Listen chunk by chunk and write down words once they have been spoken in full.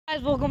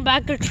Guys, welcome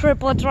back to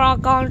Triplets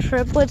Rock on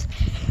Triplets.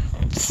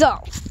 So,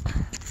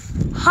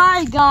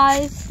 hi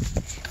guys.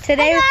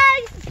 Today,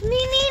 hi guys, it's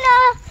me,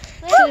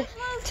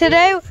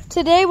 Nina.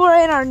 Today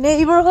we're in our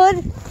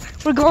neighborhood.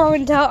 We're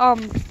going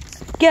to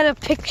get a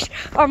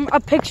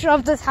picture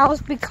of this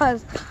house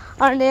because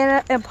our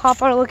Nana and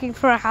Papa are looking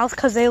for a house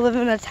because they live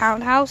in a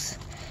townhouse.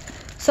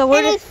 So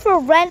it is for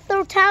rent,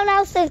 their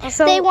townhouse, and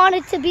they want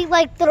it to be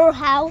like their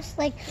house,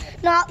 like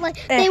not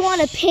like they want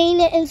to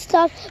paint it and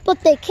stuff, but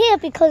they can't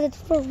because it's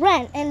for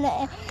rent, and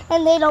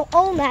they don't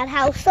own that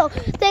house. So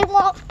they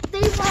want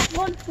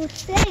one for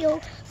sale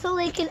so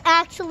they can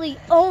actually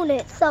own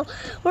it. So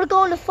we're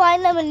going to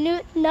find them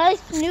a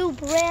nice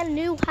brand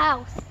new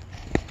house.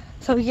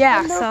 So yeah,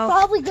 and they're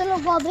probably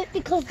gonna love it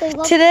because they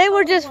love today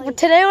we're just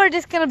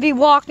gonna be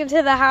walking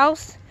to the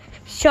house,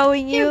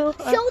 showing you.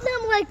 Show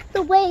them like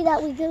the way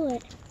that we do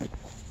it.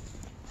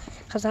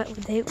 Because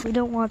we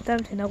don't want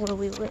them to know where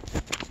we live.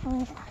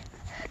 Oh.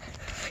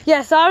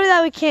 Yeah, sorry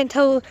that we can't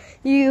tell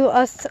you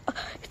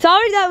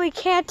sorry that we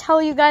can't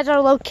tell you guys our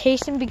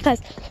location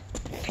because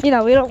we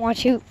don't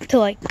want you to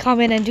like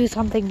come in and do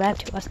something bad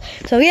to us.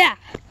 So yeah.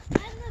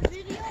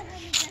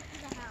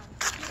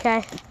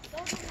 Okay.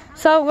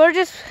 So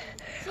guys,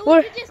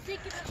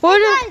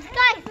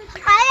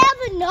 I have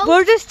a note.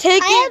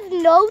 I have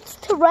notes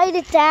to write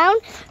it down.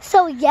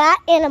 So yeah,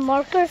 and a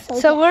marker.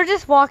 So we're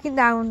just walking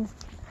down.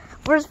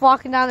 We're just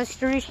walking down the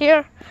street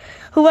here.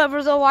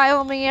 Whoever's a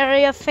Wyoming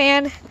area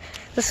fan,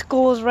 the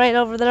school is right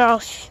over there. I'll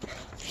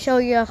show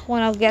you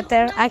when I'll get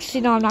there. Actually,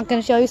 no, I'm not going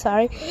to show you.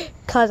 Sorry,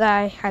 because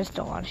I just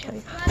don't want to show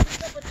you.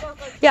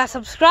 Yeah,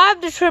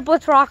 subscribe to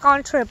Triplets Rock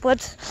on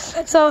Triplets.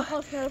 So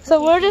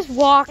we're just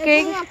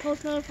walking. Turn on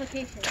post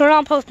notifications. Turn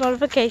on post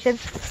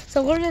notifications.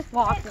 So we're just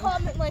walking. And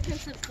comment, like, and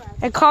subscribe.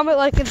 And comment,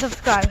 like, and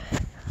subscribe.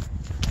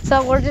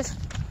 So we're just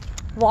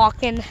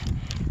walking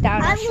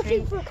down the street. I'm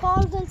looking for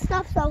cars and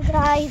stuff, so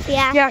guys,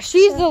 yeah. Yeah,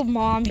 she's the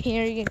mom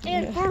here. You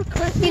guys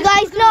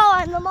know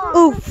I'm the mom.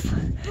 Oof.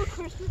 For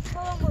Christmas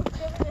time, we're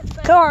giving it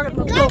back. Come on,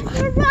 guys,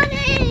 we're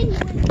running.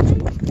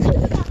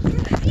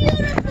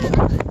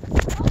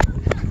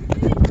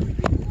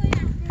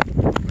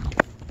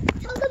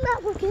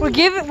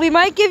 We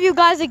might give you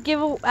guys a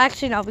giveaway.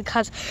 Actually, no,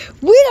 because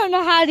we don't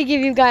know how to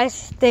give you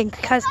guys things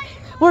because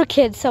we're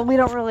kids, so we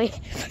don't really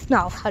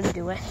know how to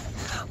do it.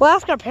 We'll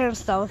ask our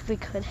parents though if we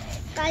could.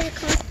 Guys, the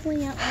car's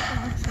pulling out right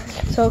now.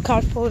 So the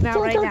car's pulling out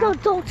right now.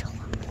 Don't.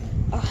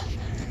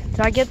 Did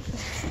I get?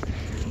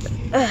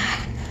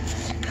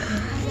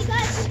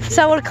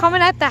 So we're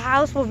coming at the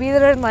house. We'll be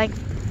there in like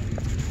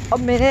a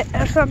minute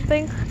or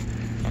something.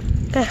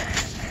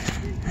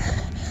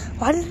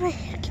 Why does my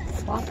hair keep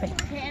flopping?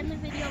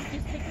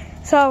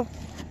 So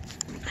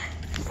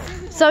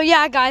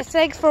yeah, guys,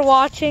 thanks for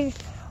watching.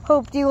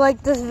 Hope you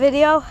liked this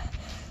video.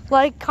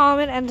 Like,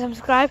 comment, and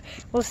subscribe.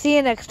 We'll see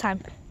you next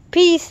time.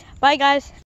 Peace. Bye, guys.